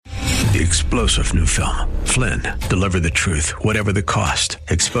The explosive new film, Flynn, deliver the truth, whatever the cost,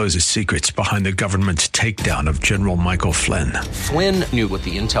 exposes secrets behind the government's takedown of General Michael Flynn. Flynn knew what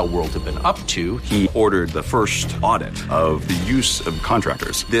the intel world had been up to. He ordered the first audit of the use of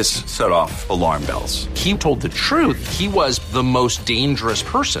contractors. This set off alarm bells. He told the truth. He was the most dangerous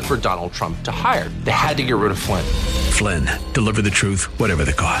person for Donald Trump to hire. They had to get rid of Flynn. Flynn, deliver the truth, whatever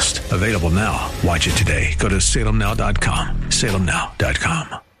the cost. Available now. Watch it today. Go to salemnow.com.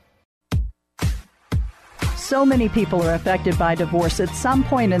 salemnow.com. So many people are affected by divorce at some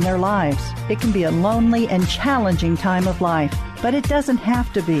point in their lives. It can be a lonely and challenging time of life, but it doesn't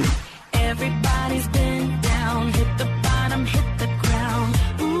have to be. Everybody's been down, hit the bottom, hit the ground.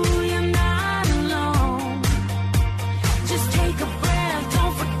 Ooh, you're not alone. Just take a breath,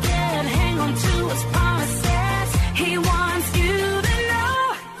 don't forget, hang on to his promises. He wants you to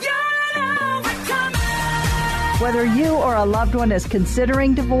know you're an overcomer. Whether you or a loved one is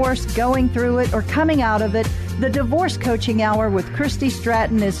considering divorce, going through it, or coming out of it, the Divorce Coaching Hour with Christy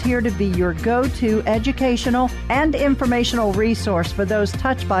Stratton is here to be your go-to educational and informational resource for those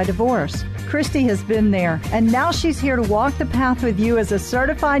touched by divorce. Christy has been there, and now she's here to walk the path with you as a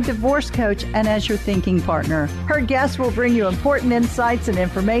certified divorce coach and as your thinking partner. Her guests will bring you important insights and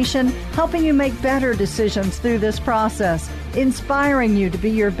information, helping you make better decisions through this process, inspiring you to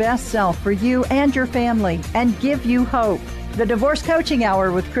be your best self for you and your family, and give you hope. The Divorce Coaching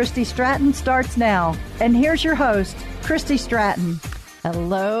Hour with Christy Stratton starts now. And here's your host, Christy Stratton.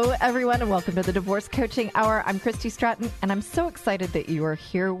 Hello, everyone, and welcome to the Divorce Coaching Hour. I'm Christy Stratton, and I'm so excited that you are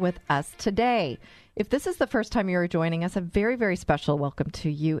here with us today. If this is the first time you are joining us, a very, very special welcome to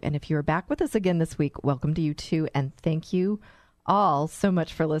you. And if you are back with us again this week, welcome to you too. And thank you all so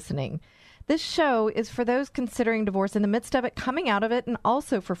much for listening. This show is for those considering divorce in the midst of it, coming out of it, and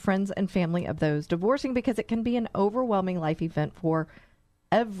also for friends and family of those divorcing, because it can be an overwhelming life event for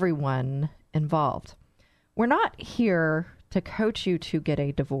everyone involved. We're not here to coach you to get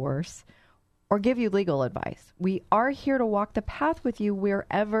a divorce or give you legal advice. We are here to walk the path with you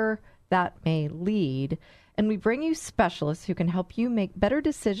wherever that may lead, and we bring you specialists who can help you make better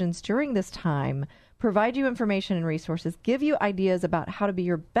decisions during this time, provide you information and resources, give you ideas about how to be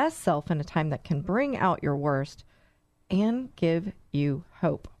your best self in a time that can bring out your worst, and give you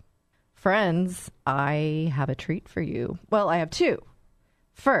hope. Friends, I have a treat for you. Well, I have two.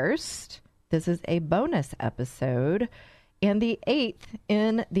 First, this is a bonus episode, and the 8th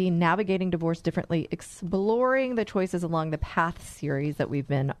in the Navigating Divorce Differently, Exploring the Choices Along the Path series that we've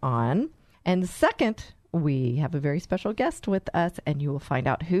been on. And second, we have a very special guest with us, and you will find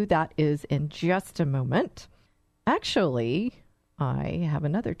out who that is in just a moment. Actually, I have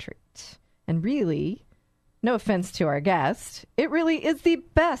another treat. And really, no offense to our guest, it really is the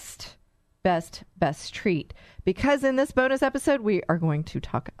best treat. Because in this bonus episode, we are going to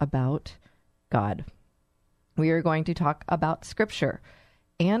talk about God. We are going to talk about Scripture.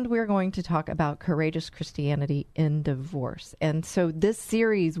 And we're going to talk about courageous Christianity in divorce. And so this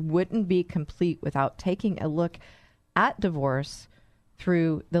series wouldn't be complete without taking a look at divorce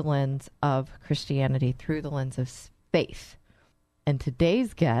through the lens of Christianity, through the lens of faith. And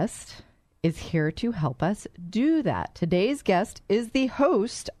today's guest is here to help us do that. Today's guest is the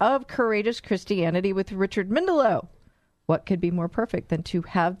host of Courageous Christianity with Richard Mendelow. What could be more perfect than to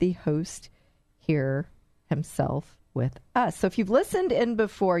have the host here himself with us? So if you've listened in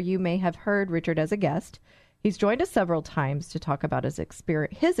before, you may have heard Richard as a guest. He's joined us several times to talk about his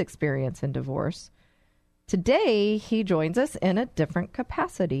experience in divorce. Today, he joins us in a different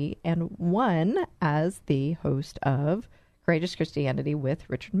capacity, and one as the host of Courageous Christianity with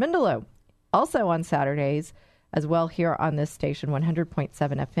Richard Mendelow. Also on Saturdays, as well here on this station, 100.7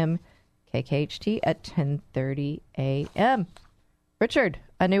 FM, KKHT at 10:30 a.m. Richard,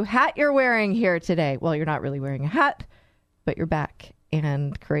 a new hat you're wearing here today. Well, you're not really wearing a hat, but you're back.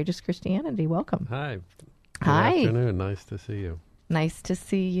 And Courageous Christianity, welcome. Hi. Hi. Good afternoon. Nice to see you. Nice to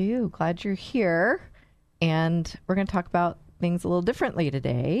see you. Glad you're here. And we're going to talk about things a little differently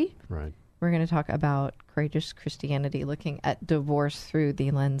today. Right. We're going to talk about Courageous Christianity, looking at divorce through the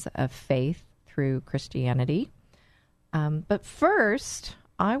lens of faith through Christianity. But first,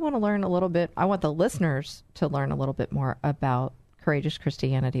 I want the listeners to learn a little bit more about Courageous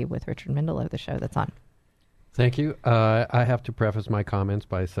Christianity with Richard Mendelow, the show that's on. Thank you. I have to preface my comments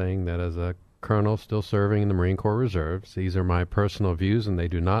by saying that as a colonel still serving in the Marine Corps Reserves, these are my personal views, and they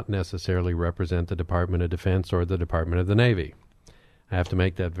do not necessarily represent the Department of Defense or the Department of the Navy. I have to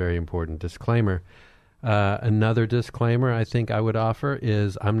make that very important disclaimer. Another disclaimer I think I would offer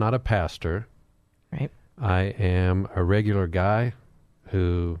is I'm not a pastor. Right. I am a regular guy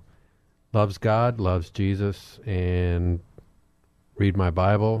who loves God, loves Jesus, and read my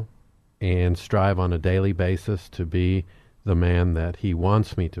Bible, and strive on a daily basis to be the man that he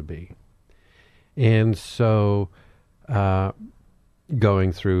wants me to be. And so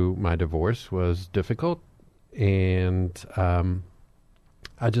going through my divorce was difficult, and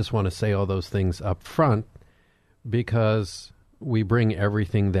I just want to say all those things up front because we bring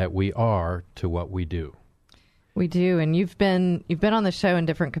everything that we are to what we do. We do, and you've been on the show in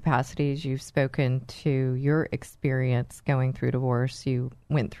different capacities. You've spoken to your experience going through divorce. You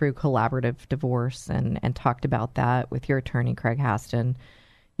went through collaborative divorce and talked about that with your attorney, Craig Haston.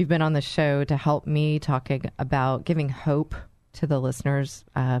 You've been on the show to help me talking about giving hope to the listeners.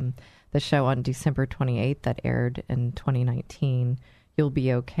 The show on December 28th that aired in 2019, You'll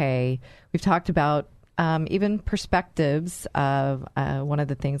Be Okay. We've talked about even perspectives of one of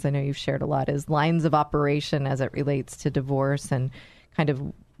the things I know you've shared a lot is lines of operation as it relates to divorce and kind of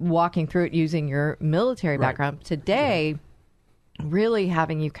walking through it using your military background. Today, really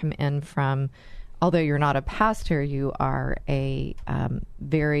having you come in from, although you're not a pastor, you are a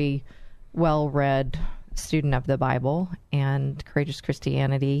very well-read student of the Bible, and Courageous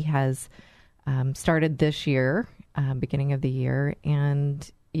Christianity has started this year, beginning of the year, and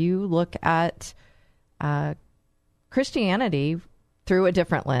you look at Christianity through a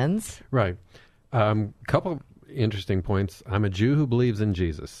different lens. Right. Couple interesting points. I'm a Jew who believes in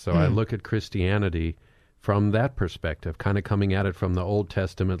Jesus, so I look at Christianity from that perspective, kind of coming at it from the Old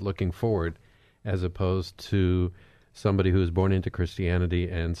Testament looking forward, as opposed to somebody who is born into Christianity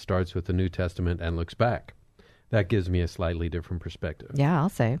and starts with the New Testament and looks back. That gives me a slightly different perspective. Yeah, I'll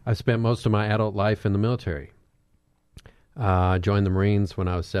say. I spent most of my adult life in the military. I joined the Marines when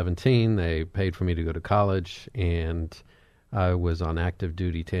I was 17. They paid for me to go to college, and I was on active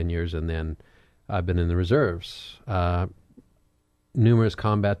duty 10 years, and then I've been in the reserves, numerous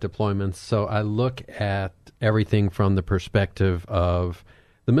combat deployments. So I look at everything from the perspective of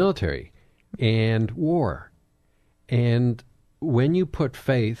the military and war. And when you put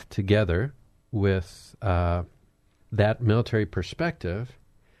faith together with that military perspective,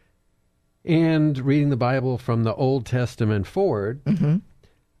 and reading the Bible from the Old Testament forward,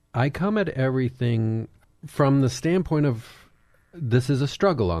 I come at everything from the standpoint of this is a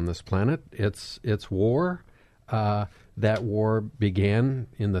struggle on this planet. It's war. That war began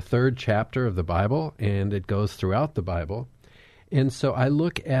in the 3rd chapter of the Bible, and it goes throughout the Bible. And so I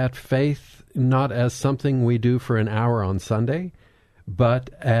look at faith not as something we do for an hour on Sunday, but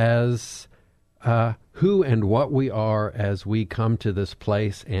as who and what we are as we come to this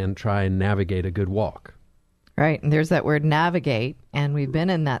place and try and navigate a good walk. Right, and there's that word navigate, and we've been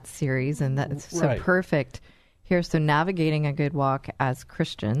in that series, and that's so perfect here. So navigating a good walk as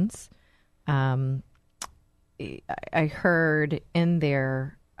Christians. I heard in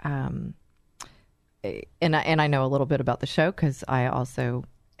there, and I know a little bit about the show because I also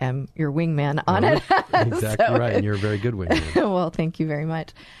am your wingman on it. Exactly so, right, and you're a very good wingman. Well, thank you very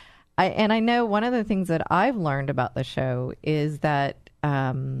much. I know one of the things that I've learned about the show is that,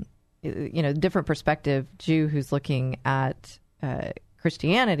 different perspective, Jew who's looking at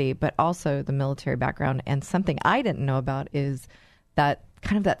Christianity, but also the military background. And something I didn't know about is that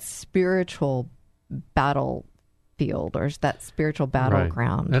kind of that spiritual battlefield or that spiritual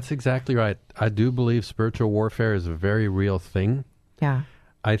battleground. Right. That's exactly right. I do believe spiritual warfare is a very real thing. Yeah.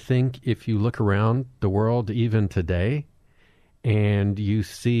 I think if you look around the world even today, and you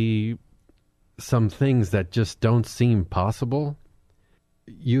see some things that just don't seem possible,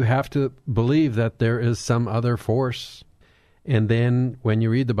 you have to believe that there is some other force. And then when you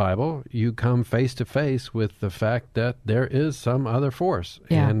read the Bible, you come face to face with the fact that there is some other force.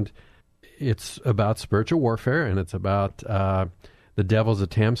 Yeah. And it's about spiritual warfare, and it's about the devil's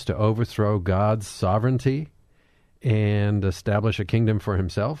attempts to overthrow God's sovereignty and establish a kingdom for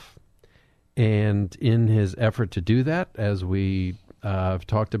himself. And in his effort to do that, as we have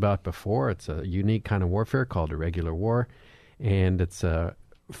talked about before, it's a unique kind of warfare called irregular war, and it's a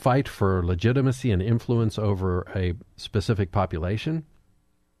fight for legitimacy and influence over a specific population,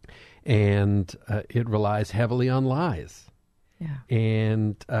 and it relies heavily on lies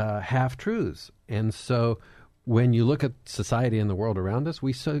and half-truths. And so when you look at society and the world around us,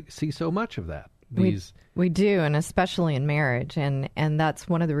 we see so much of that. We do, and especially in marriage, and that's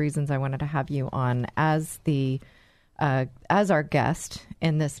one of the reasons I wanted to have you on as our guest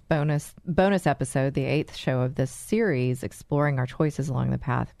in this bonus episode, the 8th show of this series, exploring our choices along the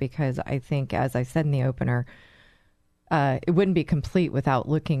path. Because I think, as I said in the opener, it wouldn't be complete without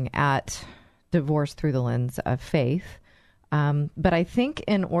looking at divorce through the lens of faith. But I think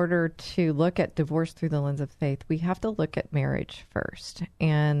in order to look at divorce through the lens of faith, we have to look at marriage first.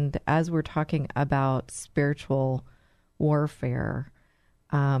 And as we're talking about spiritual warfare,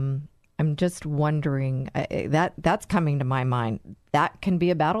 I I'm just wondering, that's coming to my mind. That can be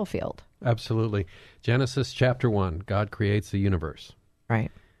a battlefield. Absolutely. Genesis chapter 1, God creates the universe.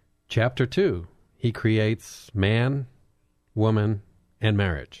 Right. Chapter 2, he creates man, woman, and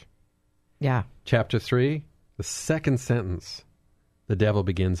marriage. Yeah. Chapter 3, the second sentence, the devil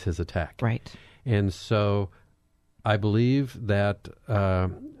begins his attack. Right. And so I believe that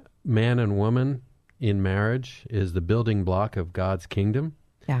man and woman in marriage is the building block of God's kingdom.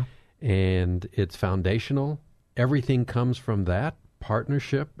 Yeah. And it's foundational. Everything comes from that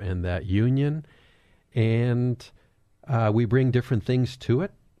partnership and that union. And we bring different things to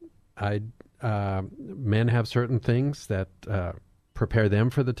it. Men have certain things that prepare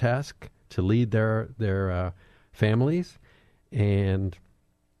them for the task to lead their families. And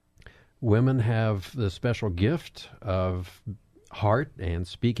women have the special gift of heart and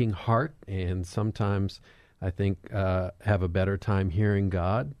speaking heart, and sometimes I think have a better time hearing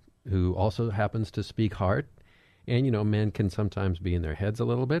God, who also happens to speak heart. And, men can sometimes be in their heads a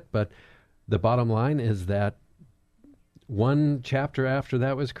little bit, but the bottom line is that one chapter after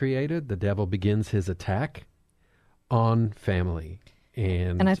that was created, the devil begins his attack on family.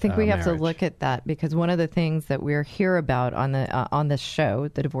 And I think we have marriage. to look at that, because one of the things that we're here about on this show,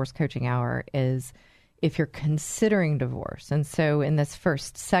 the Divorce Coaching Hour, is if you're considering divorce. And so in this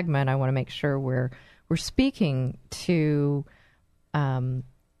first segment, I want to make sure we're speaking to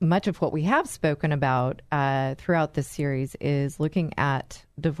much of what we have spoken about throughout this series is looking at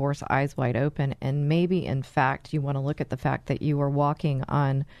divorce eyes wide open. And maybe, in fact, you want to look at the fact that you are walking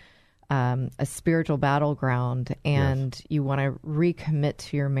on a spiritual battleground, and yes, you want to recommit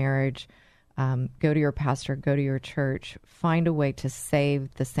to your marriage. Go to your pastor, go to your church, find a way to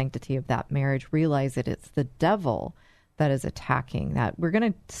save the sanctity of that marriage. Realize that it's the devil that is attacking that. We're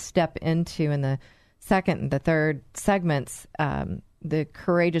going to step into, in the second and the third segments, the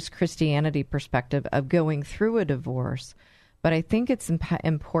courageous Christianity perspective of going through a divorce. But I think it's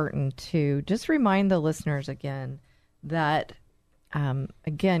important to just remind the listeners again that,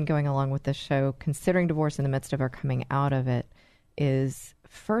 again, going along with this show, considering divorce in the midst of our coming out of it is,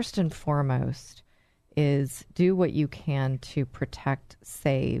 first and foremost, is do what you can to protect,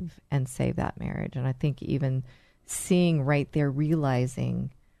 save that marriage. And I think even seeing right there,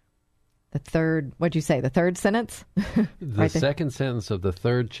 realizing the third, what'd you say, the third sentence? The second sentence of the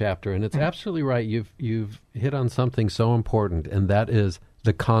third chapter. And it's absolutely right. You've hit on something so important, and that is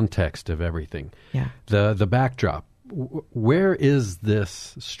the context of everything. Yeah. The backdrop. Where is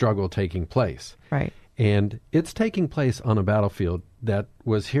this struggle taking place? Right. And it's taking place on a battlefield that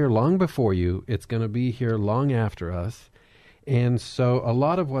was here long before you. It's going to be here long after us. And so a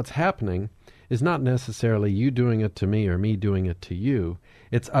lot of what's happening is not necessarily you doing it to me or me doing it to you.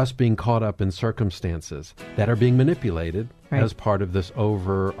 It's us being caught up in circumstances that are being manipulated as part of this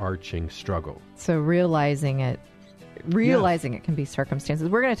overarching struggle. So realizing it can be circumstances.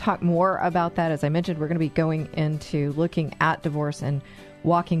 We're going to talk more about that. As I mentioned, we're going to be going into looking at divorce and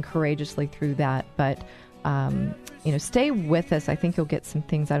walking courageously through that. But, stay with us. I think you'll get some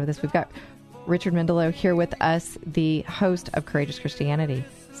things out of this. We've got Richard Mendelow here with us, the host of Courageous Christianity.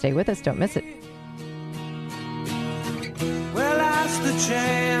 Stay with us. Don't miss it. Well, that's the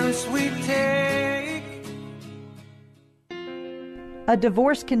chance we take. A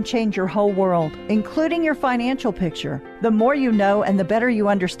divorce can change your whole world, including your financial picture. The more you know and the better you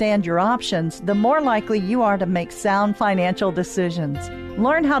understand your options, the more likely you are to make sound financial decisions.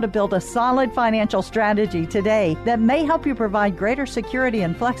 Learn how to build a solid financial strategy today that may help you provide greater security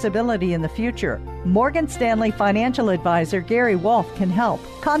and flexibility in the future. Morgan Stanley financial advisor Gary Wolf can help.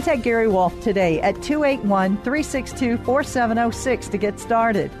 Contact Gary Wolf today at 281-362-4706 to get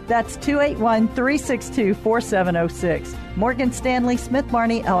started. That's 281-362-4706. Morgan Stanley Smith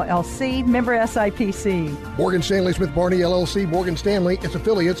Barney, LLC, member SIPC. Morgan Stanley Smith Barney, LLC, Morgan Stanley, its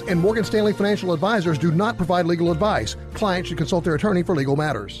affiliates, and Morgan Stanley Financial Advisors do not provide legal advice. Clients should consult their attorney for legal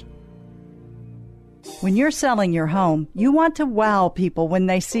matters. When you're selling your home, you want to wow people when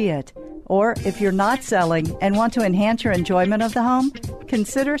they see it. Or if you're not selling and want to enhance your enjoyment of the home,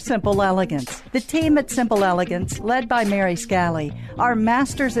 consider Simple Elegance. The team at Simple Elegance, led by Mary Scally, are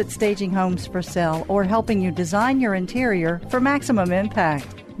masters at staging homes for sale or helping you design your interior for maximum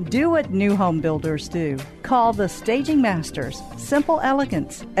impact. Do what new home builders do. Call the Staging Masters, Simple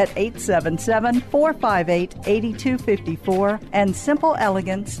Elegance, at 877-458-8254 and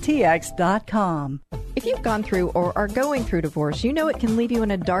SimpleEleganceTX.com. If you've gone through or are going through divorce, you know it can leave you in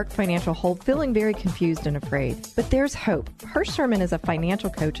a dark financial hole, feeling very confused and afraid. But there's hope. Hirsch Sherman is a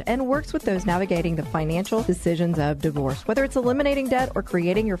financial coach and works with those navigating the financial decisions of divorce. Whether it's eliminating debt or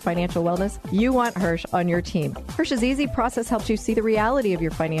creating your financial wellness, you want Hirsch on your team. Hirsch's easy process helps you see the reality of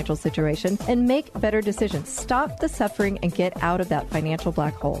your financial situation and make better decisions. Stop the suffering and get out of that financial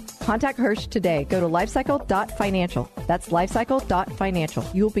black hole. Contact Hirsch today. Go to lifecycle.financial. That's lifecycle.financial.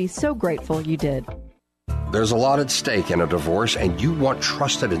 You'll be so grateful you did. There's a lot at stake in a divorce, and you want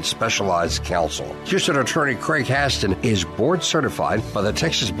trusted and specialized counsel. Houston attorney Craig Haston is board certified by the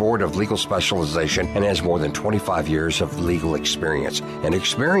Texas Board of Legal Specialization and has more than 25 years of legal experience. And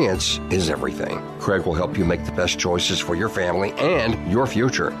experience is everything. Craig will help you make the best choices for your family and your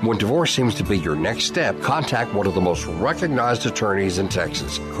future. When divorce seems to be your next step, contact one of the most recognized attorneys in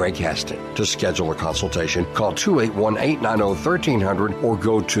Texas, Craig Haston. To schedule a consultation, call 281-890-1300 or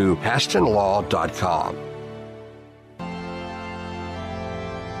go to hastonlaw.com.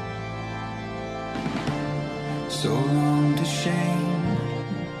 So long to shame,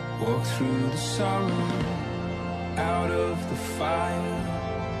 walk through the sorrow, out of the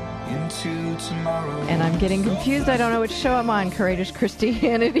fire, into tomorrow. And I'm getting confused. I don't know which show I'm on, Courageous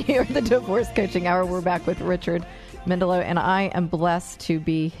Christianity or the Divorce Coaching Hour. We're back with Richard Mendelow, and I am blessed to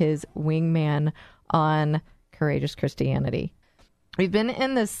be his wingman on Courageous Christianity. We've been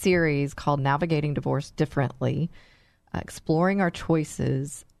in this series called Navigating Divorce Differently, exploring our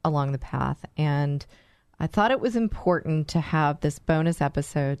choices along the path, and I thought it was important to have this bonus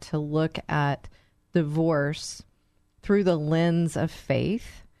episode to look at divorce through the lens of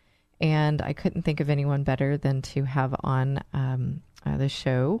faith. And I couldn't think of anyone better than to have on the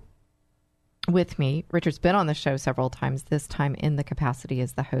show with me. Richard's been on the show several times, this time in the capacity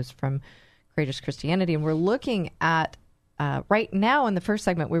as the host from Courageous Christianity. And we're looking at, right now in the first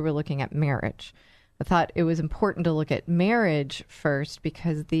segment, we were looking at marriage. I thought it was important to look at marriage first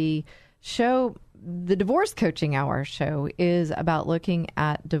because the Divorce Coaching Hour show is about looking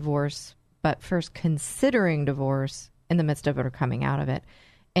at divorce, but first considering divorce in the midst of it or coming out of it.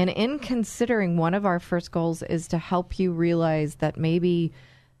 And in considering, one of our first goals is to help you realize that maybe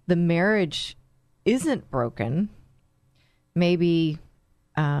the marriage isn't broken. Maybe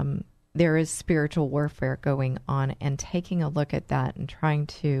there is spiritual warfare going on, and taking a look at that and trying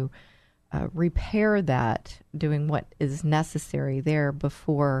to repair that, doing what is necessary there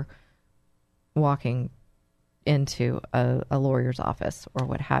before walking into a lawyer's office or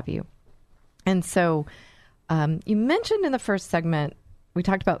what have you. And so you mentioned in the first segment, we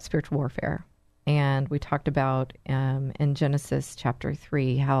talked about spiritual warfare, and we talked about in Genesis chapter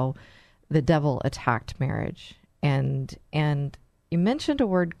 3 how the devil attacked marriage. And you mentioned a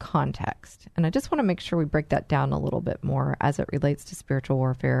word, context. And I just want to make sure we break that down a little bit more as it relates to spiritual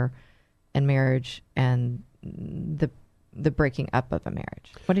warfare and marriage and the breaking up of a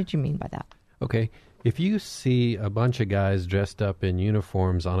marriage. What did you mean by that? Okay, if you see a bunch of guys dressed up in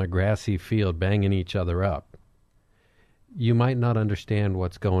uniforms on a grassy field banging each other up, you might not understand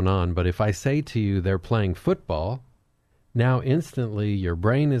what's going on. But if I say to you they're playing football, now instantly your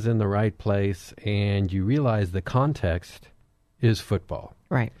brain is in the right place and you realize the context is football.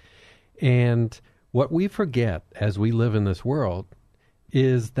 Right. And what we forget as we live in this world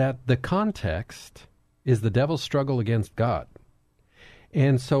is that the context is the devil's struggle against God.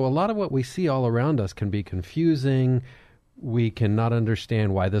 And so a lot of what we see all around us can be confusing. We cannot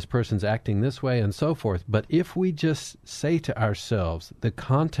understand why this person's acting this way and so forth. But if we just say to ourselves, the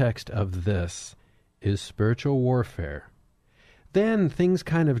context of this is spiritual warfare, then things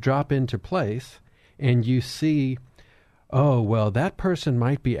kind of drop into place and you see, oh, well, that person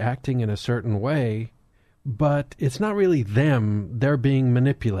might be acting in a certain way, but it's not really them. They're being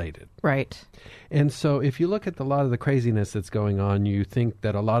manipulated. Right. And so if you look at a lot of the craziness that's going on, you think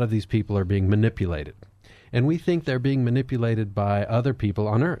that a lot of these people are being manipulated. And we think they're being manipulated by other people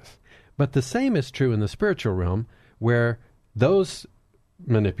on earth. But the same is true in the spiritual realm, where those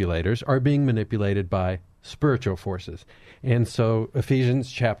manipulators are being manipulated by spiritual forces. And so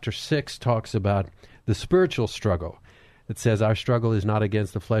Ephesians chapter 6 talks about the spiritual struggle. It says our struggle is not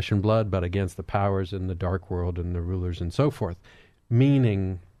against the flesh and blood, but against the powers in the dark world and the rulers and so forth.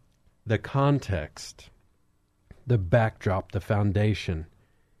 Meaning the context, the backdrop, the foundation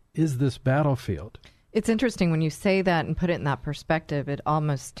is this battlefield. It's interesting when you say that and put it in that perspective. It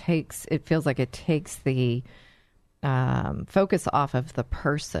feels like it takes the focus off of the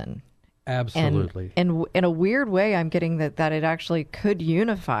person. Absolutely. And in a weird way, I'm getting that it actually could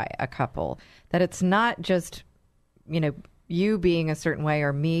unify a couple. That it's not just, you being a certain way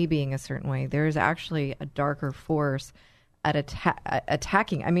or me being a certain way. There's actually a darker force at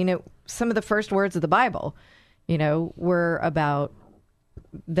attacking. I mean, some of the first words of the Bible, were about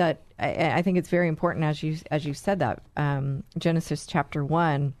that. I think it's very important, as you said that. Genesis chapter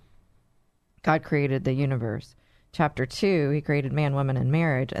 1, God created the universe. Chapter 2, he created man, woman, and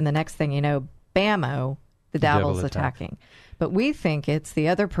marriage. And the next thing you know, bammo, the devil's attacking. But we think it's the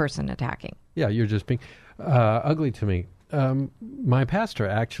other person attacking. Yeah, you're just being ugly to me. My pastor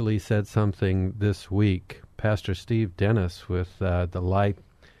actually said something this week, Pastor Steve Dennis with the Light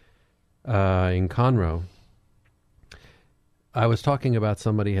in Conroe. I was talking about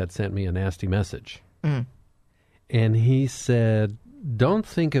somebody had sent me a nasty message. And he said, don't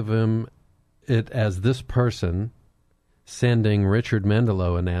think of it as this person sending Richard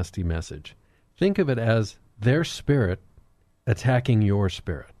Mendelow a nasty message. Think of it as their spirit attacking your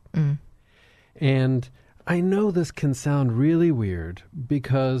spirit. And I know this can sound really weird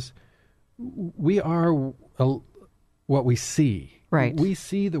because we are what we see. Right. We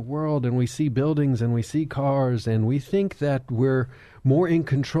see the world and we see buildings and we see cars and we think that we're more in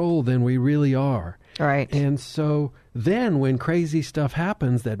control than we really are. Right. And so then when crazy stuff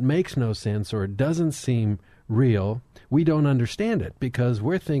happens that makes no sense or doesn't seem real, we don't understand it because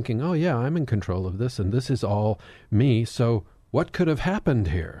we're thinking, oh, yeah, I'm in control of this and this is all me. So what could have happened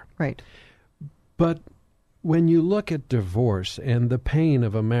here? Right. But when you look at divorce and the pain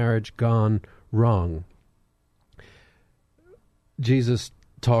of a marriage gone wrong, Jesus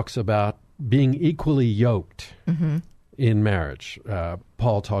talks about being equally yoked in marriage.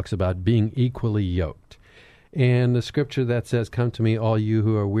 Paul talks about being equally yoked. And the scripture that says, come to me, all you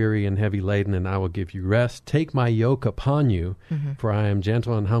who are weary and heavy laden, and I will give you rest. Take my yoke upon you, for I am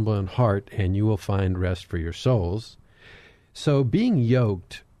gentle and humble in heart, and you will find rest for your souls. So being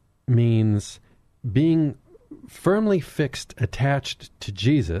yoked means being firmly fixed, attached to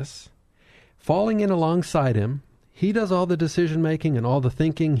Jesus, falling in alongside him. He does all the decision-making and all the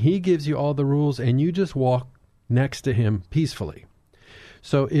thinking. He gives you all the rules, and you just walk next to him peacefully.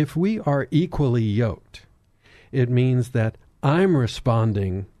 So if we are equally yoked, it means that I'm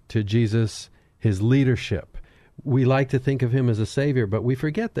responding to Jesus, his leadership. We like to think of him as a savior, but we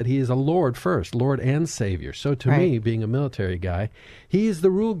forget that he is a Lord first, Lord and Savior. So to me, being a military guy, he is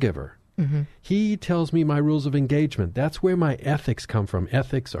the rule giver. He tells me my rules of engagement. That's where my ethics come from.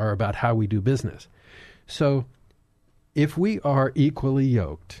 Ethics are about how we do business. So if we are equally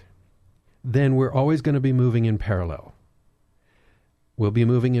yoked, then we're always going to be moving in parallel. We'll be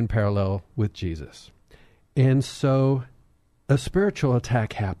moving in parallel with Jesus. And so a spiritual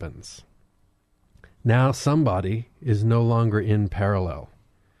attack happens. Now somebody is no longer in parallel.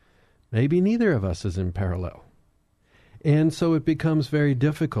 Maybe neither of us is in parallel. And so it becomes very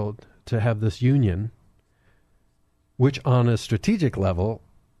difficult to have this union, which on a strategic level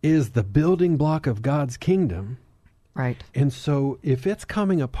is the building block of God's kingdom. Right. And so if it's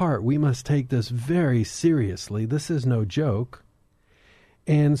coming apart, we must take this very seriously. This is no joke.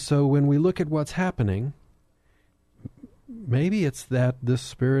 And so when we look at what's happening, maybe it's that this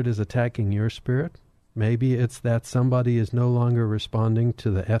spirit is attacking your spirit. Maybe it's that somebody is no longer responding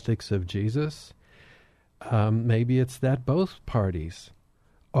to the ethics of Jesus. Maybe it's that both parties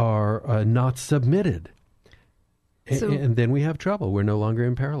are not submitted. And then we have trouble. We're no longer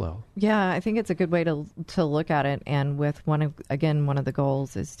in parallel. Yeah, I think it's a good way to look at it. And with one of the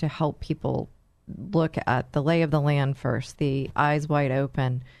goals is to help people look at the lay of the land first, the eyes wide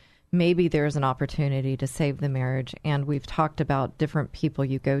open. Maybe there's an opportunity to save the marriage. And we've talked about different people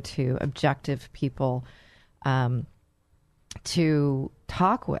you go to, objective people, to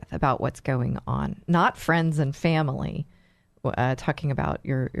talk with about what's going on, not friends and family, talking about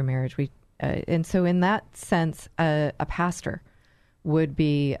your marriage. And so in that sense, a pastor would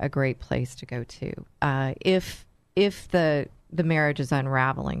be a great place to go to if the marriage is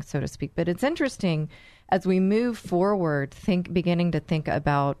unraveling, so to speak. But it's interesting as we move forward, beginning to think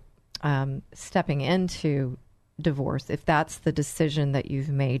about stepping into divorce. If that's the decision that you've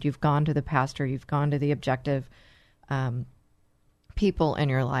made, you've gone to the pastor, you've gone to the objective people in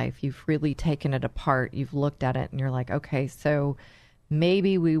your life, you've really taken it apart, you've looked at it, and you're like, okay, so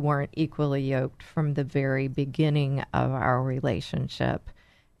maybe we weren't equally yoked from the very beginning of our relationship,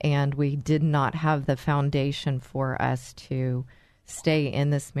 and we did not have the foundation for us to stay in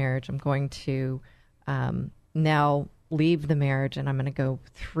this marriage. I'm going to now leave the marriage, and I'm going to go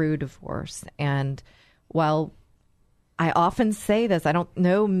through divorce. And while I often say this, I don't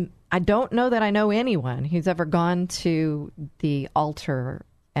know that I know anyone who's ever gone to the altar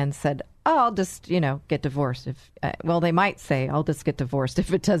and said, oh, I'll just, get divorced. They might say, I'll just get divorced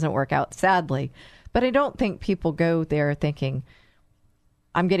if it doesn't work out, sadly. But I don't think people go there thinking,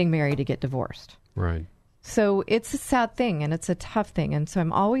 I'm getting married to get divorced. Right. So it's a sad thing and it's a tough thing. And so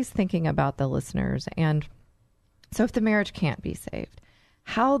I'm always thinking about the listeners. And so if the marriage can't be saved,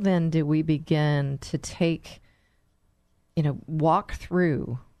 how then do we begin to walk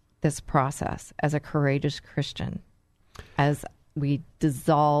through this process as a courageous Christian as we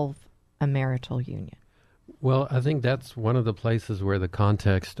dissolve a marital union? Well, I think that's one of the places where the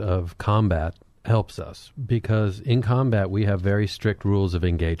context of combat helps us, because in combat we have very strict rules of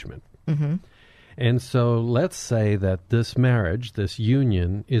engagement. Mm-hmm. And so let's say that this marriage, this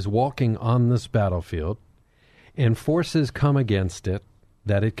union, is walking on this battlefield and forces come against it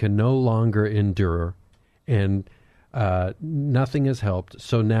that it can no longer endure, and nothing has helped,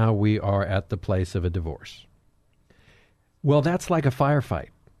 so now we are at the place of a divorce. Well, that's like a firefight.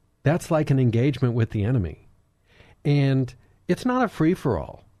 That's like an engagement with the enemy. And it's not a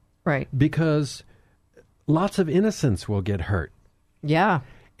free-for-all. Right. Because lots of innocents will get hurt. Yeah.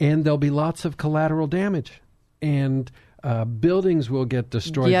 And there'll be lots of collateral damage. And buildings will get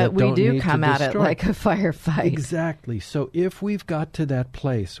destroyed yeah, that don't need to destroy. We do come at it like a firefight. Exactly. So if we've got to that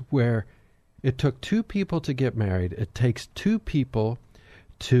place where it took two people to get married, it takes two people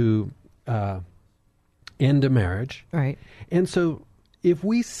to end a marriage. Right. And so if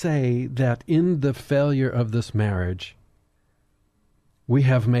we say that in the failure of this marriage, we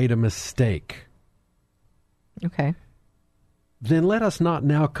have made a mistake. Okay. Then let us not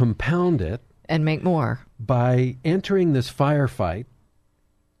now compound it. And make more. By entering this firefight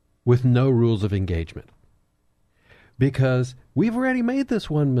with no rules of engagement. Because we've already made this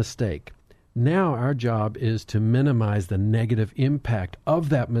one mistake. Now our job is to minimize the negative impact of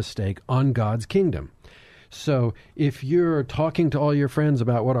that mistake on God's kingdom. So if you're talking to all your friends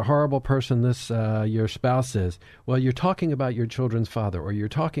about what a horrible person your spouse is, well, you're talking about your children's father or you're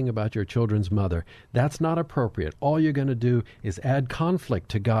talking about your children's mother. That's not appropriate. All you're going to do is add conflict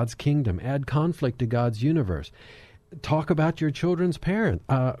to God's kingdom, add conflict to God's universe. Talk about your children's parent.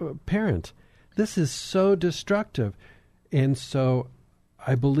 This is so destructive. And so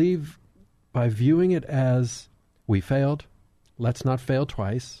I believe by viewing it as we failed, let's not fail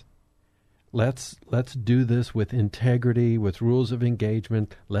twice. Let's do this with integrity, with rules of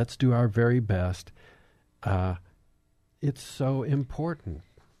engagement. Let's do our very best. It's so important.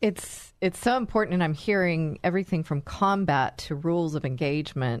 It's so important, and I'm hearing everything from combat to rules of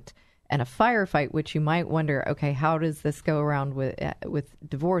engagement and a firefight, which you might wonder, okay, how does this go around with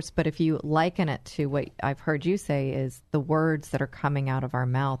divorce? But if you liken it to what I've heard you say is the words that are coming out of our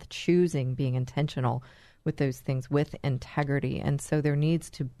mouth, choosing, being intentional with those things with integrity. And so there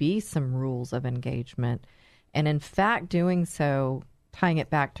needs to be some rules of engagement. And in fact, doing so, tying it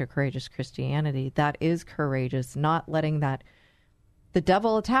back to courageous Christianity, that is courageous, not letting the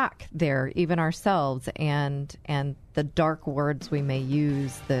devil attack there, even ourselves, and the dark words we may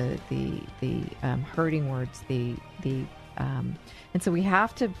use, the hurting words, and so we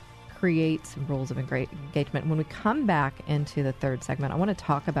have to create some rules of engagement. When we come back into the third segment, I want to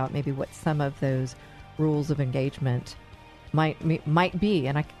talk about maybe what some of those rules of engagement might be,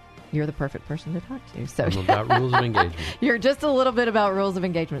 and you're the perfect person to talk to. So I'm about rules of engagement. You're just a little bit about rules of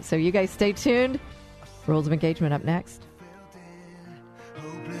engagement. So you guys stay tuned. Rules of engagement up next.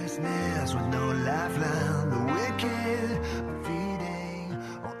 Hopelessness with no lifeline, the wicked feeding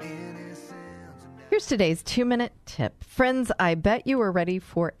on innocence. Here's today's 2-minute tip. Friends, I bet you are ready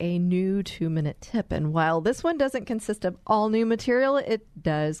for a new 2-minute tip. And while this one doesn't consist of all new material, it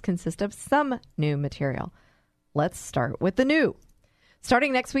does consist of some new material. Let's start with the new.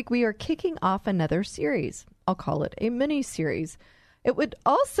 Starting next week, we are kicking off another series. I'll call it a mini-series. It would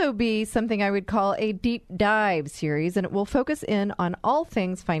also be something I would call a deep dive series, and it will focus in on all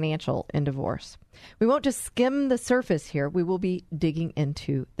things financial in divorce. We won't just skim the surface here. We will be digging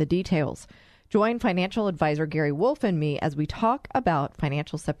into the details. Join financial advisor Gary Wolf and me as we talk about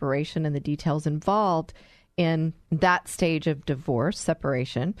financial separation and the details involved in that stage of divorce,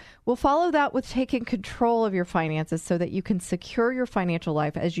 separation. We'll follow that with taking control of your finances so that you can secure your financial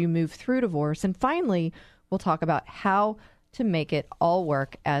life as you move through divorce. And finally, we'll talk about how to make it all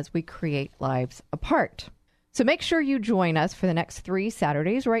work as we create lives apart. So make sure you join us for the next 3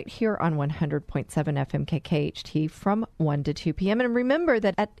 Saturdays right here on 100.7 FM KKHT from 1 to 2 p.m. And remember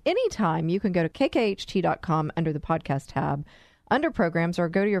that at any time you can go to kkht.com under the podcast tab, under programs, or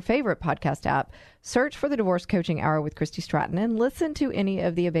go to your favorite podcast app, search for the Divorce Coaching Hour with Christy Stratton, and listen to any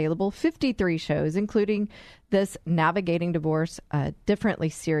of the available 53 shows, including this Navigating Divorce Differently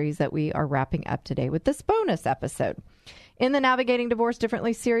series that we are wrapping up today with this bonus episode. In the Navigating Divorce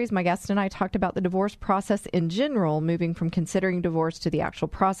Differently series, my guest and I talked about the divorce process in general, moving from considering divorce to the actual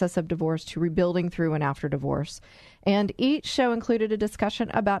process of divorce to rebuilding through and after divorce. And each show included a discussion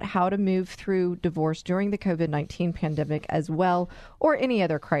about how to move through divorce during the COVID-19 pandemic as well, or any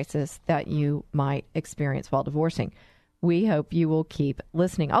other crisis that you might experience while divorcing. We hope you will keep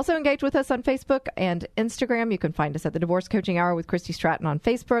listening. Also engage with us on Facebook and Instagram. You can find us at the Divorce Coaching Hour with Christy Stratton on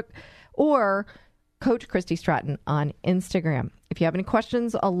Facebook, or Coach Christy Stratton on Instagram. If you have any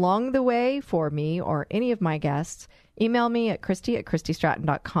questions along the way for me or any of my guests, email me at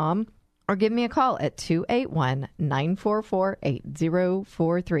Christy@ChristyStratton.com or give me a call at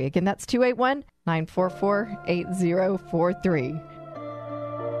 281-944-8043. Again, that's 281-944-8043.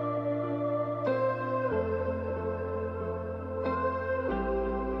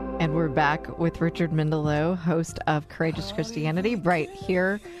 And we're back with Richard Mendelow, host of Courageous Christianity, right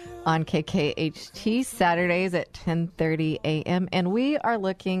here on KKHT, Saturdays at 10:30 a.m. And we are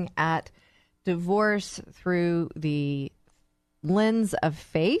looking at divorce through the lens of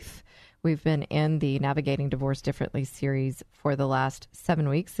faith. We've been in the Navigating Divorce Differently series for the last 7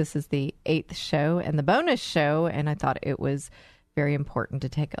 weeks. This is the 8th show and the bonus show, and I thought it was very important to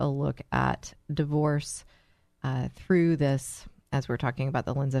take a look at divorce through this, as we're talking about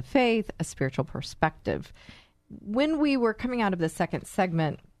the lens of faith, a spiritual perspective. When we were coming out of the second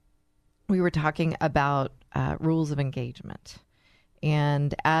segment, we were talking about rules of engagement.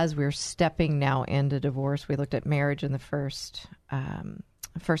 And as we're stepping now into divorce, we looked at marriage in the first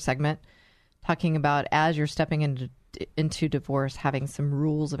segment, talking about as you're stepping into divorce, having some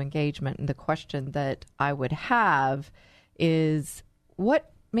rules of engagement. And the question that I would have is,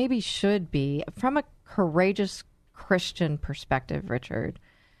 what maybe should be, from a courageous Christian perspective, Richard,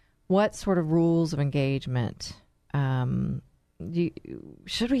 what sort of rules of engagement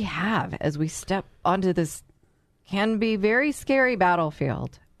should we have as we step onto this can be very scary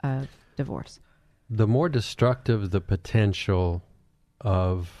battlefield of divorce? The more destructive the potential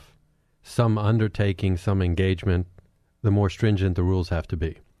of some undertaking, some engagement, the more stringent the rules have to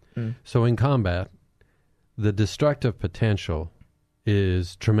be. So in combat, the destructive potential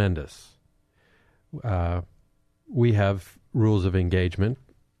is tremendous. We have rules of engagement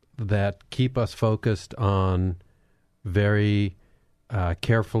that keep us focused on very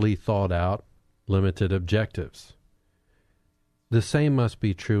carefully thought out, limited objectives. The same must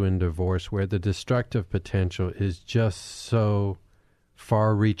be true in divorce, where the destructive potential is just so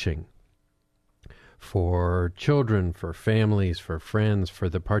far-reaching for children, for families, for friends, for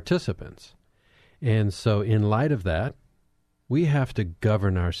the participants. And so in light of that, we have to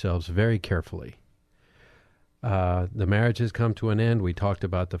govern ourselves very carefully. The marriage has come to an end. We talked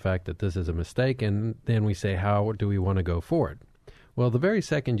about the fact that this is a mistake, and then we say, how do we want to go forward? Well, the very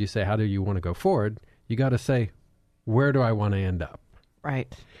second you say, how do you want to go forward, you got to say, where do I want to end up?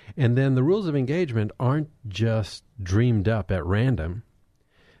 Right. And then the rules of engagement aren't just dreamed up at random.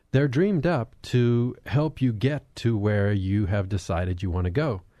 They're dreamed up to help you get to where you have decided you want to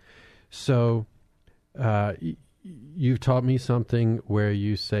go. So you've taught me something where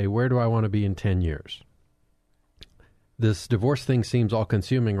you say, where do I want to be in 10 years? This divorce thing seems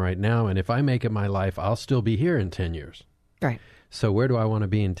all-consuming right now, and if I make it my life, I'll still be here in 10 years. Right. So where do I want to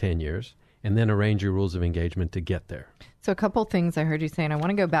be in 10 years? And then arrange your rules of engagement to get there. So a couple things I heard you say, and I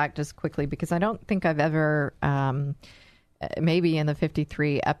want to go back just quickly because I don't think I've ever, maybe in the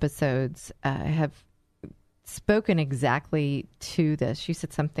 53 episodes, have spoken exactly to this. You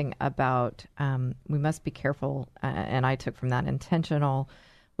said something about we must be careful, and I took from that intentional,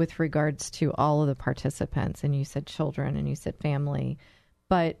 with regards to all of the participants. And you said children and you said family.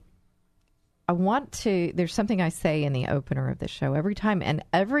 But I want to, there's something I say in the opener of the show every time, and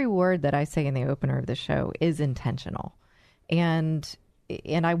every word that I say in the opener of the show is intentional. And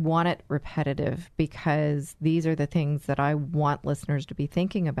I want it repetitive because these are the things that I want listeners to be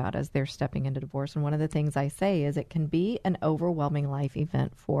thinking about as they're stepping into divorce. And one of the things I say is it can be an overwhelming life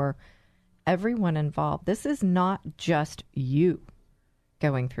event for everyone involved. This is not just you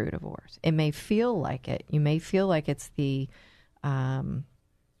going through divorce. It may feel like it. You may feel like it's the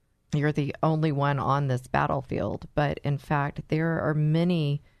you're the only one on this battlefield, but in fact, there are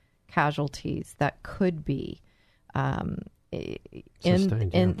many casualties that could be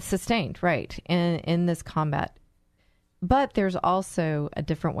sustained, right, in this combat. But there's also a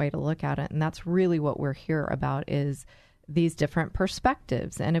different way to look at it, and that's really what we're here about, is these different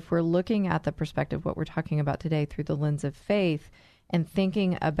perspectives. And if we're looking at the perspective, what we're talking about today, through the lens of faith, and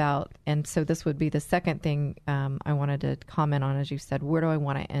thinking about, and so this would be the second thing I wanted to comment on, as you said, where do I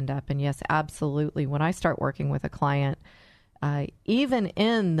want to end up? And yes, absolutely. When I start working with a client, even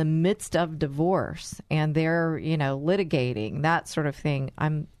in the midst of divorce, and they're, litigating, that sort of thing,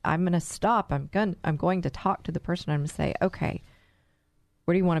 I'm going to stop. I'm going to talk to the person. I'm going to say, okay,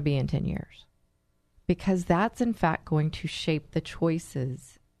 where do you want to be in 10 years? Because that's in fact going to shape the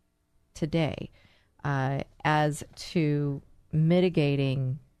choices today as to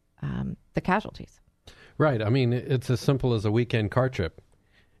mitigating the casualties. Right. I mean, it's as simple as a weekend car trip.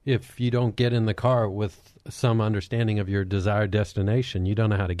 If you don't get in the car with some understanding of your desired destination, you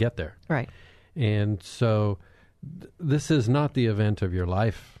don't know how to get there. Right. And so this is not the event of your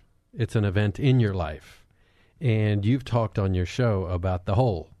life. It's an event in your life. And you've talked on your show about the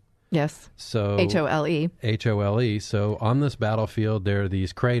whole. Yes. So H-O-L-E. H-O-L-E. So on this battlefield, there are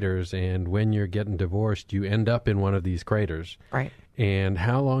these craters, and when you're getting divorced, you end up in one of these craters. Right. And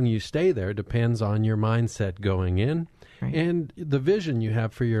how long you stay there depends on your mindset going in. Right. And the vision you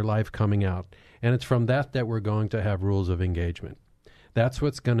have for your life coming out. And it's from that we're going to have rules of engagement. That's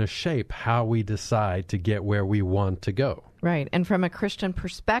what's going to shape how we decide to get where we want to go. Right. And from a Christian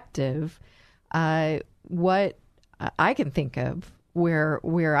perspective, what I can think of where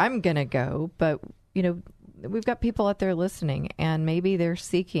I'm going to go, but, we've got people out there listening, and maybe they're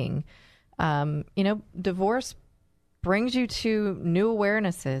seeking, divorce brings you to new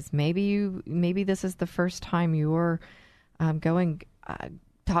awarenesses. Maybe this is the first time you're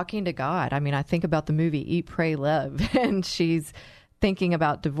talking to God. I mean, I think about the movie Eat, Pray, Love, and she's thinking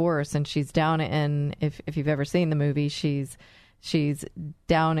about divorce, and she's down in, if you've ever seen the movie, she's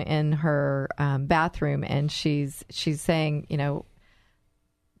down in her bathroom, and she's saying,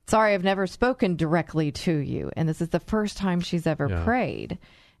 sorry, I've never spoken directly to you. And this is the first time she's ever prayed.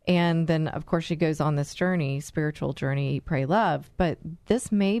 And then, of course, she goes on this journey, spiritual journey, Eat, Pray, Love. But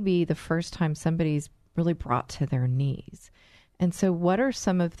this may be the first time somebody's really brought to their knees. And so what are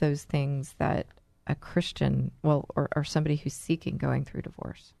some of those things that a Christian, or somebody who's seeking going through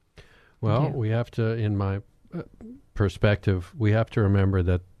divorce? Well, we have to, in my perspective, we have to remember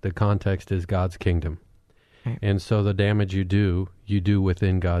that the context is God's kingdom. Right. And so the damage you do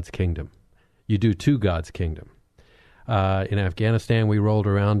within God's kingdom. You do to God's kingdom. In Afghanistan, we rolled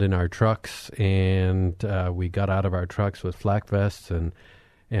around in our trucks, and we got out of our trucks with flak vests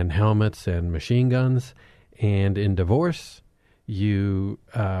and helmets and machine guns. And in divorce, you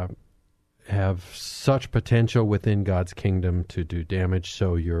have such potential within God's kingdom to do damage,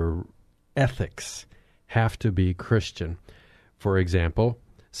 so your ethics have to be Christian. For example,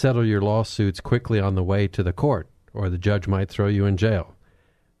 settle your lawsuits quickly on the way to the court, or the judge might throw you in jail.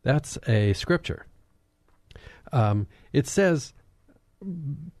 That's a scripture. It says,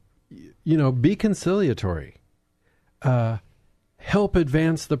 be conciliatory. Help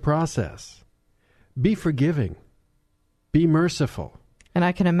advance the process. Be forgiving. Be merciful. And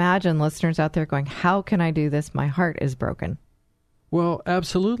I can imagine listeners out there going, how can I do this? My heart is broken. Well,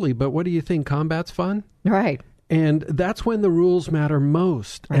 absolutely. But what do you think? Combat's fun? Right. And that's when the rules matter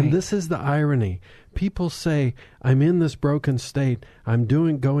most. Right. And this is the irony. People say, I'm in this broken state. I'm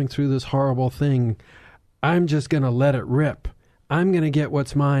going through this horrible thing. I'm just going to let it rip. I'm going to get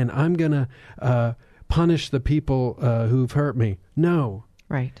what's mine. I'm going to punish the people who've hurt me. No.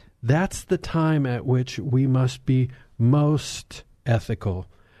 Right. That's the time at which we must be most ethical,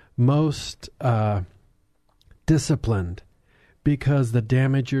 most disciplined, because the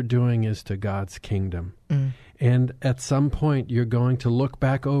damage you're doing is to God's kingdom. Mm. And at some point, you're going to look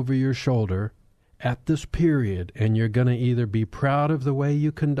back over your shoulder at this period, and you're going to either be proud of the way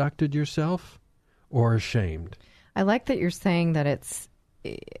you conducted yourself or ashamed. I like that you're saying that it's,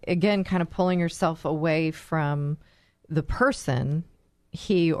 again, kind of pulling yourself away from the person.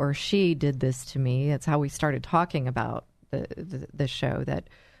 He or she did this to me. That's how we started talking about the show, that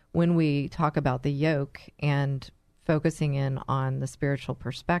when we talk about the yoke and focusing in on the spiritual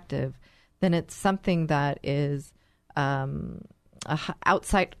perspective, then it's something that is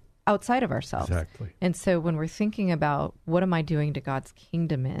outside of ourselves. Exactly. And so when we're thinking about what am I doing to God's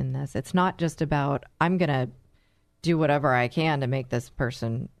kingdom in this, it's not just about I'm going to do whatever I can to make this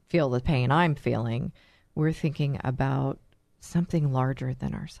person feel the pain I'm feeling. We're thinking about something larger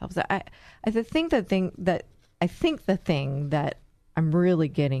than ourselves. I think the thing that I'm really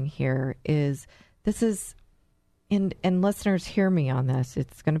getting here is this is, and listeners, hear me on this.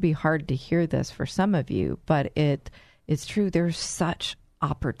 It's going to be hard to hear this for some of you, but it is true. There's such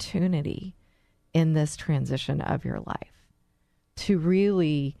opportunity in this transition of your life to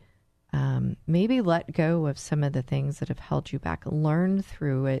really maybe let go of some of the things that have held you back, learn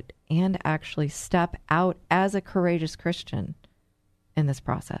through it, and actually step out as a courageous Christian in this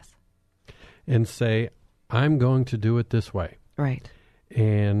process. And say, I'm going to do it this way. Right.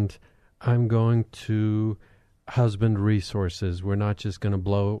 And I'm going to husband resources. We're not just going to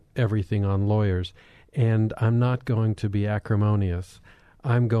blow everything on lawyers. And I'm not going to be acrimonious.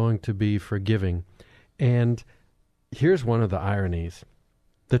 I'm going to be forgiving. And here's one of the ironies.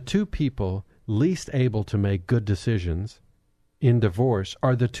 The two people least able to make good decisions in divorce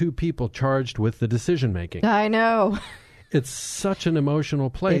are the two people charged with the decision-making. I know. It's such an emotional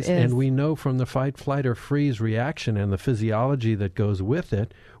place, and we know from the fight, flight, or freeze reaction and the physiology that goes with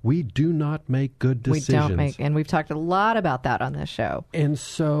it, we do not make good decisions. We don't make, and we've talked a lot about that on this show. And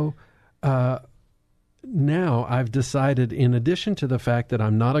so now I've decided, in addition to the fact that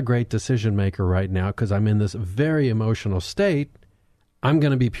I'm not a great decision maker right now because I'm in this very emotional state, I'm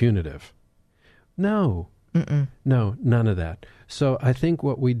going to be punitive. No. No, none of that. So I think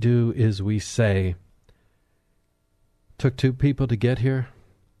what we do is we say, took two people to get here.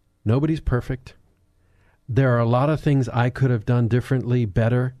 Nobody's perfect. There are a lot of things I could have done differently,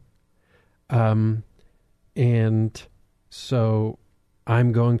 better. And so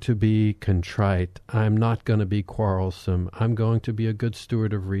I'm going to be contrite. I'm not going to be quarrelsome. I'm going to be a good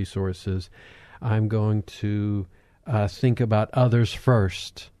steward of resources. I'm going to think about others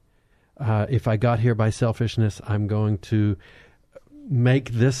first. If I got here by selfishness, I'm going to make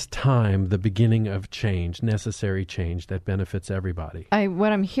this time the beginning of change, necessary change that benefits everybody.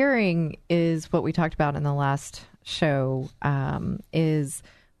 What I'm hearing is what we talked about in the last show, is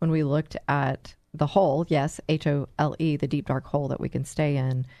when we looked at the hole, yes, H-O-L-E, the deep dark hole that we can stay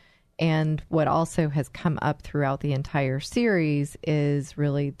in. And what also has come up throughout the entire series is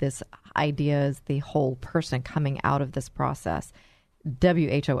really this idea is the whole person coming out of this process.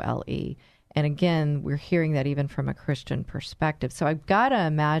 W-H-O-L-E. And again, we're hearing that even from a Christian perspective. So I've got to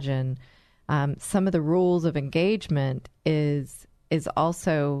imagine some of the rules of engagement is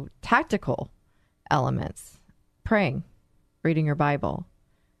also tactical elements. Praying, reading your Bible,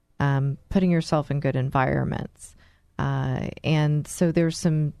 putting yourself in good environments. And so there's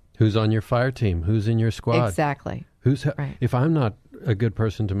some... Who's on your fire team? Who's in your squad? Exactly. Right. If I'm not a good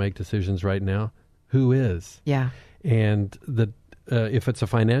person to make decisions right now, who is? Yeah. And if it's a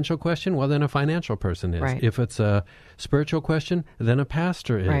financial question, well, then a financial person is. Right. If it's a spiritual question, then a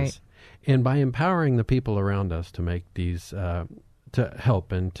pastor is. Right. And by empowering the people around us to make these, to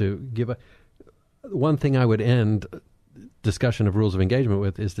help and to give one thing I would end discussion of rules of engagement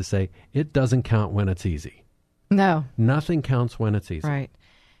with is to say, it doesn't count when it's easy. No. Nothing counts when it's easy. Right.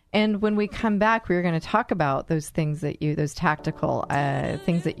 And when we come back, we're going to talk about those things those tactical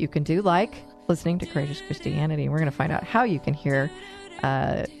things that you can do, like listening to Courageous Christianity. We're going to find out how you can hear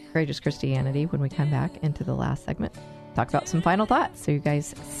Courageous Christianity when we come back into the last segment. Talk about some final thoughts. So you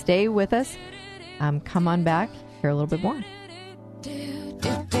guys stay with us. Come on back, hear a little bit more.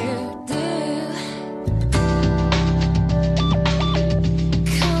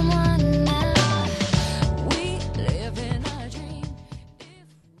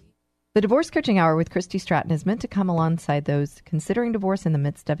 The Divorce Coaching Hour with Christy Stratton is meant to come alongside those considering divorce in the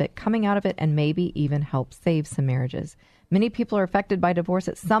midst of it, coming out of it, and maybe even help save some marriages. Many people are affected by divorce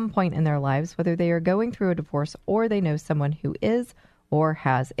at some point in their lives, whether they are going through a divorce or they know someone who is or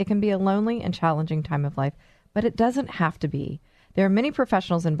has. It can be a lonely and challenging time of life, but it doesn't have to be. There are many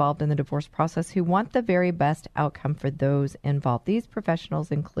professionals involved in the divorce process who want the very best outcome for those involved. These professionals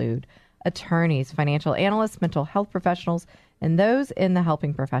include attorneys, financial analysts, mental health professionals, and those in the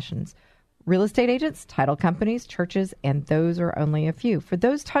helping professions. Real estate agents, title companies, churches, and those are only a few. For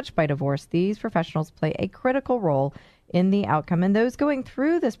those touched by divorce, these professionals play a critical role in the outcome, and those going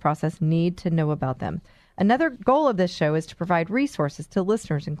through this process need to know about them. Another goal of this show is to provide resources to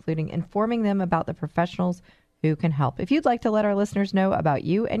listeners, including informing them about the professionals who can help. If you'd like to let our listeners know about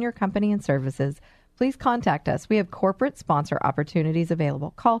you and your company and services, please contact us. We have corporate sponsor opportunities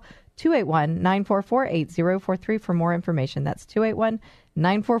available. Call 281-944-8043 for more information. That's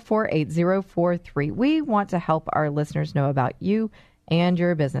 281-944-8043. We want to help our listeners know about you and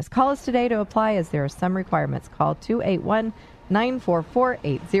your business. Call us today to apply, as there are some requirements. Call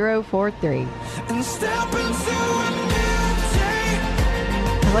 281-944-8043. And step into a new day.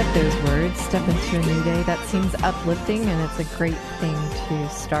 I like those words, step into a new day. That seems uplifting, and it's a great thing to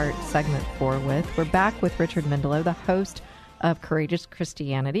start segment 4 with. We're back with Richard Mendelow, the host of Courageous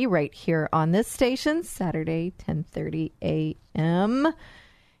Christianity, right here on this station, Saturday, 10:30 a.m.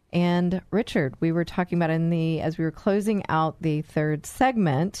 And Richard, we were talking about as we were closing out the third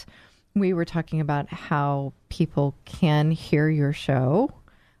segment, we were talking about how people can hear your show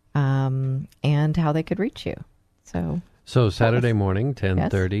and how they could reach you. So Saturday morning,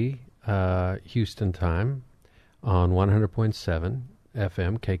 10:30 Houston time on 100.7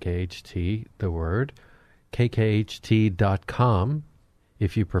 FM, KKHT, the word, kkht.com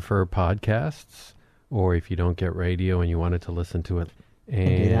if you prefer podcasts, or if you don't get radio and you wanted to listen to it.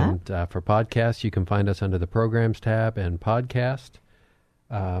 And for podcasts, you can find us under the Programs tab and Podcast.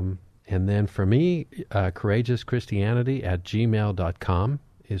 And then for me, courageouschristianity@gmail.com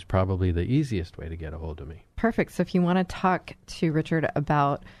is probably the easiest way to get a hold of me. Perfect. So if you want to talk to Richard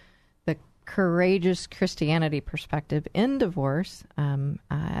about the courageous Christianity perspective in divorce,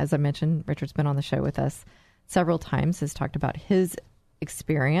 as I mentioned, Richard's been on the show with us several times, has talked about his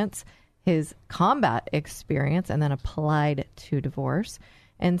experience, his combat experience, and then applied to divorce.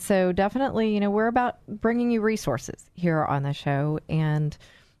 And so definitely, we're about bringing you resources here on the show. And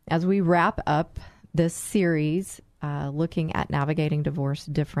as we wrap up this series, looking at navigating divorce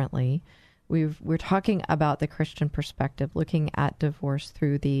differently, we're talking about the Christian perspective, looking at divorce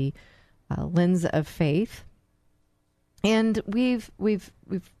through the lens of faith. And we've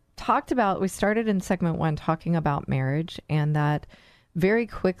talked about, we started in segment 1 talking about marriage, and that very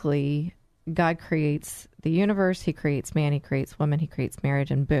quickly God creates the universe, he creates man, he creates woman, he creates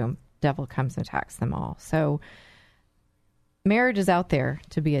marriage, and boom, devil comes and attacks them all. So marriage is out there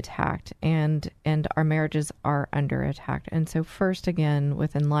to be attacked, and our marriages are under attack. And so first, again,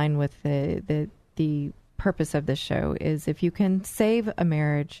 in line with the purpose of this show is, if you can save a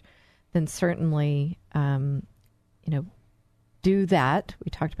marriage, then certainly, do that. We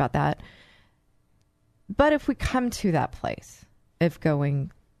talked about that. But if we come to that place of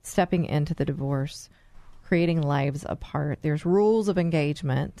stepping into the divorce, creating lives apart, there's rules of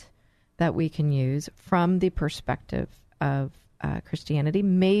engagement that we can use from the perspective of Christianity.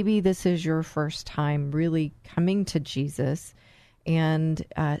 Maybe this is your first time really coming to Jesus and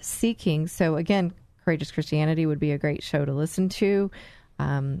seeking. So again, Courageous Christianity would be a great show to listen to.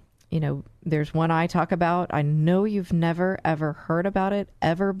 There's one I talk about. I know you've never, ever heard about it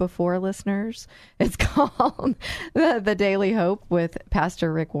ever before, listeners. It's called The Daily Hope with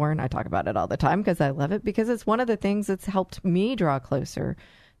Pastor Rick Warren. I talk about it all the time because I love it, because it's one of the things that's helped me draw closer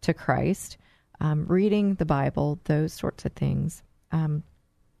to Christ, reading the Bible, those sorts of things.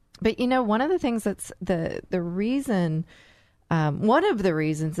 But, one of the things that's the reason, one of the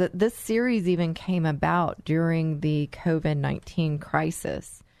reasons that this series even came about during the COVID-19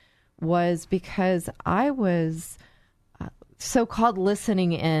 crisis was because I was so-called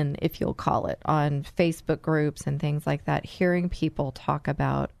listening in, if you'll call it, on Facebook groups and things like that, hearing people talk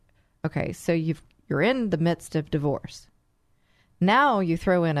about, okay, so you're in the midst of divorce. Now you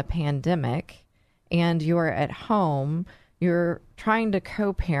throw in a pandemic and you're at home, you're trying to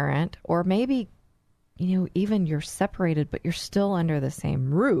co-parent, or maybe, even you're separated, but you're still under the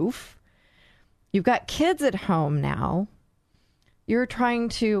same roof. You've got kids at home now. You're trying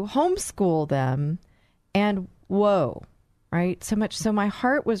to homeschool them, and whoa, right? So my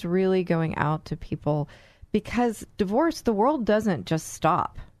heart was really going out to people, because divorce, the world doesn't just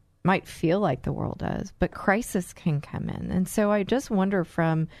stop. Might feel like the world does, but crisis can come in. And so I just wonder,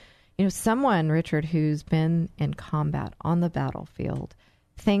 from, someone, Richard, who's been in combat on the battlefield,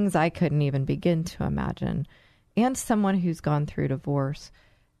 things I couldn't even begin to imagine, and someone who's gone through divorce,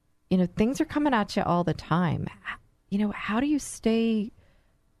 things are coming at you all the time. How do you stay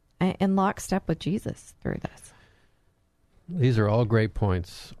in lockstep with Jesus through this? These are all great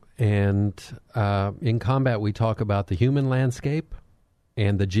points. And in combat, we talk about the human landscape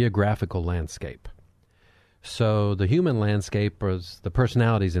and the geographical landscape. So the human landscape is the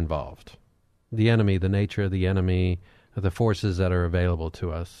personalities involved, the enemy, the nature of the enemy, the forces that are available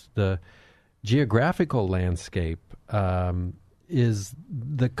to us. The geographical landscape is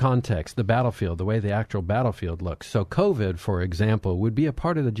the context, the battlefield, the way the actual battlefield looks. So COVID, for example, would be a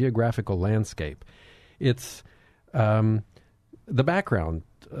part of the geographical landscape. It's the background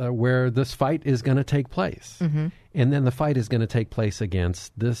where this fight is going to take place. Mm-hmm. And then the fight is going to take place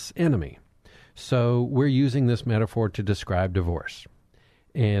against this enemy. So we're using this metaphor to describe divorce.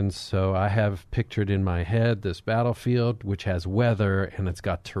 And so I have pictured in my head this battlefield, which has weather, and it's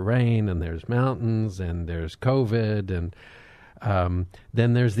got terrain, and there's mountains, and there's COVID, and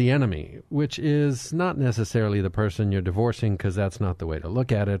then there's the enemy, which is not necessarily the person you're divorcing, because that's not the way to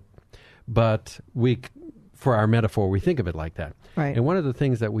look at it. But for our metaphor, we think of it like that. Right. And one of the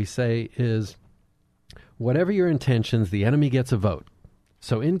things that we say is, whatever your intentions, the enemy gets a vote.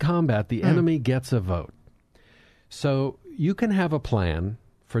 So in combat, the enemy gets a vote. So you can have a plan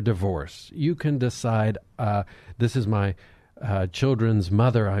for divorce. You can decide, this is my children's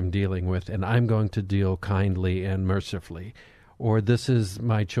mother I'm dealing with, and I'm going to deal kindly and mercifully. Or this is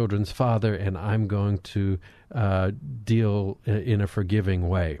my children's father, and I'm going to deal in a forgiving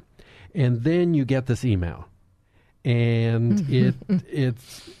way. And then you get this email, and it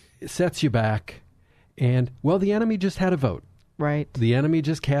sets you back. And, well, the enemy just had a vote. Right. The enemy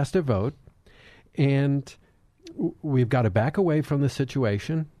just cast a vote, And we've got to back away from the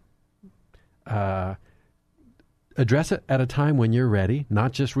situation, address it at a time when you're ready,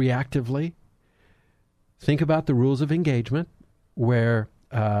 not just reactively. Think about the rules of engagement, where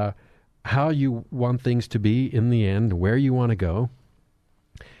how you want things to be in the end, where you want to go.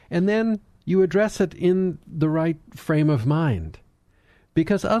 And then you address it in the right frame of mind.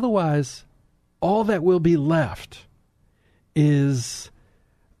 Because otherwise, all that will be left is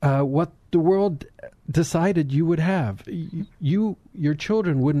what the world decided you would have. Your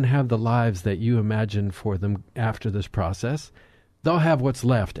children wouldn't have the lives that you imagined for them after this process. They'll have what's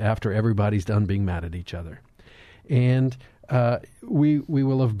left after everybody's done being mad at each other. And we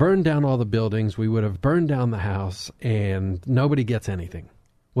will have burned down all the buildings. We would have burned down the house, and nobody gets anything.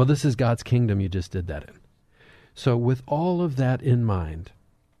 Well, this is God's kingdom you just did that in. So with all of that in mind,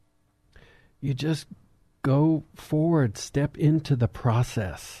 you just go forward, step into the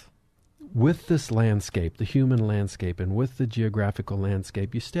process. With this landscape, the human landscape, and with the geographical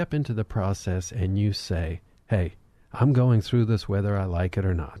landscape, you step into the process and you say, hey, I'm going through this whether I like it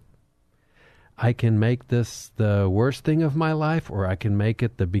or not. I can make this the worst thing of my life, or I can make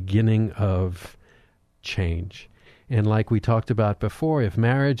it the beginning of change. And like we talked about before, if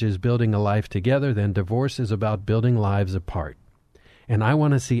marriage is building a life together, then divorce is about building lives apart. And I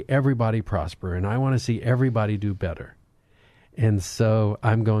want to see everybody prosper, and I want to see everybody do better. And so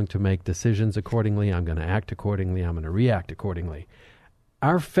I'm going to make decisions accordingly. I'm going to act accordingly. I'm going to react accordingly.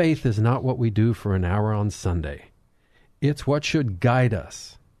 Our faith is not what we do for an hour on Sunday. It's what should guide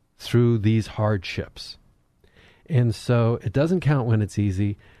us through these hardships. And so it doesn't count when it's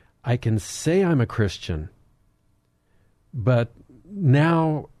easy. I can say I'm a Christian, but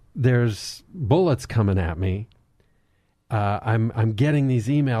now there's bullets coming at me. I'm getting these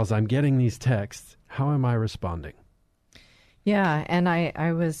emails. I'm getting these texts. How am I responding? Yeah, and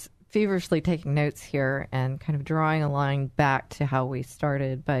I was feverishly taking notes here and kind of drawing a line back to how we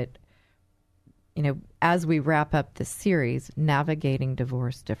started. But, you know, as we wrap up this series, Navigating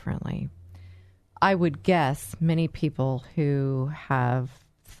Divorce Differently, I would guess many people who have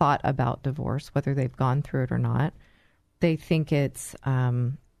thought about divorce, whether they've gone through it or not, they think it's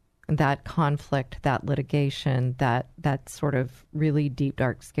that conflict, that litigation, that sort of really deep,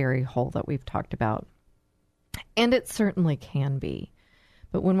 dark, scary hole that we've talked about. And it certainly can be.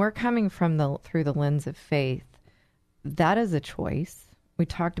 But when we're coming from through the lens of faith, that is a choice. We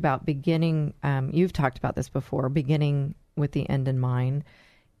talked about beginning, you've talked about this before, beginning with the end in mind.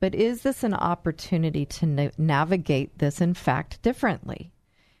 But is this an opportunity to navigate this, in fact, differently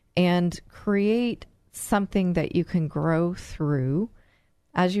and create something that you can grow through?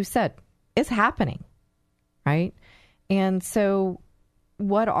 As you said, it's happening, right? And so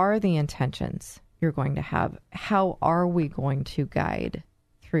what are the intentions you're going to have? How are we going to guide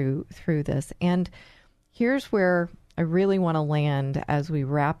through this? And here's where I really want to land as we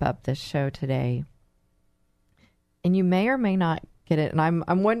wrap up this show today. And you may or may not get it. And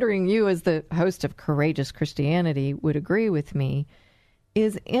I'm wondering, you as the host of Courageous Christianity would agree with me,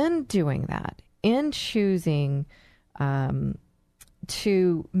 is in doing that, in choosing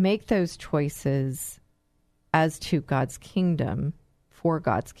to make those choices as to God's kingdom, for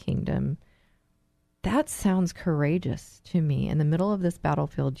God's kingdom, that sounds courageous to me. In the middle of this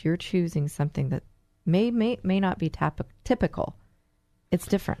battlefield, you're choosing something that may not be typical. It's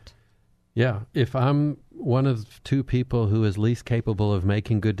different. Yeah. If I'm one of two people who is least capable of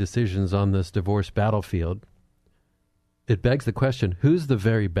making good decisions on this divorce battlefield, it begs the question, who's the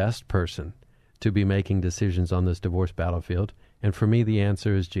very best person to be making decisions on this divorce battlefield? And for me, the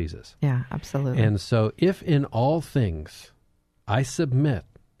answer is Jesus. Yeah, absolutely. And so if in all things I submit,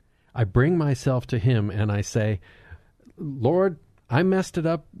 I bring myself to him and I say, Lord, I messed it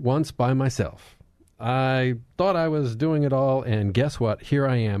up once by myself. I thought I was doing it all, and guess what? Here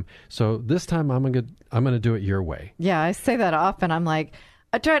I am. So this time I'm going to do it your way. Yeah, I say that often. I'm like,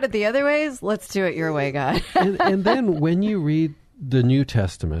 I tried it the other ways. Let's do it your way, God. and then when you read the New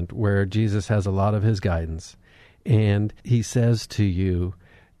Testament, where Jesus has a lot of his guidance, and he says to you,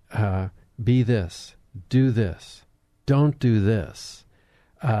 be this, do this, don't do this.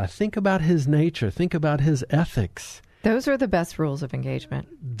 Think about his nature. Think about his ethics. Those are the best rules of engagement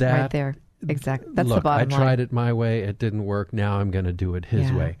right there. Exactly. That's the bottom line. I tried it my way. It didn't work. Now I'm going to do it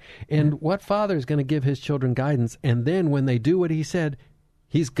his way. And what father is going to give his children guidance? And then when they do what he said,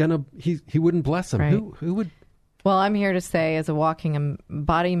 he wouldn't bless them. Right. Who would? Well, I'm here to say, as a walking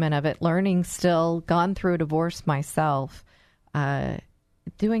embodiment of it, learning still, gone through a divorce myself,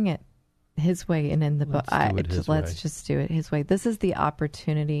 doing it his way and in the book. Let's just do it his way. This is the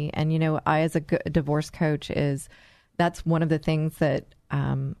opportunity. And, I, as a divorce coach, that's one of the things that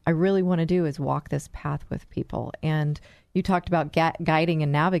I really want to do is walk this path with people. And you talked about guiding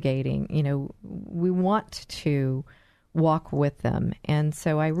and navigating. We want to walk with them. And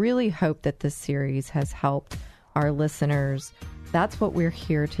so I really hope that this series has helped our listeners. That's what we're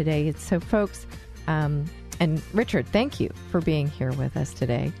here today. So, folks, and Richard, thank you for being here with us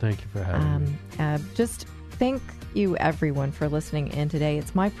today. Thank you for having me. Just thank you, everyone, for listening in today.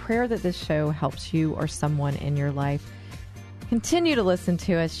 It's my prayer that this show helps you or someone in your life. Continue to listen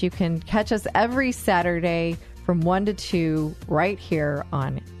to us. You can catch us every Saturday from 1 to 2 right here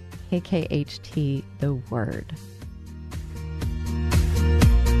on KKHT The Word.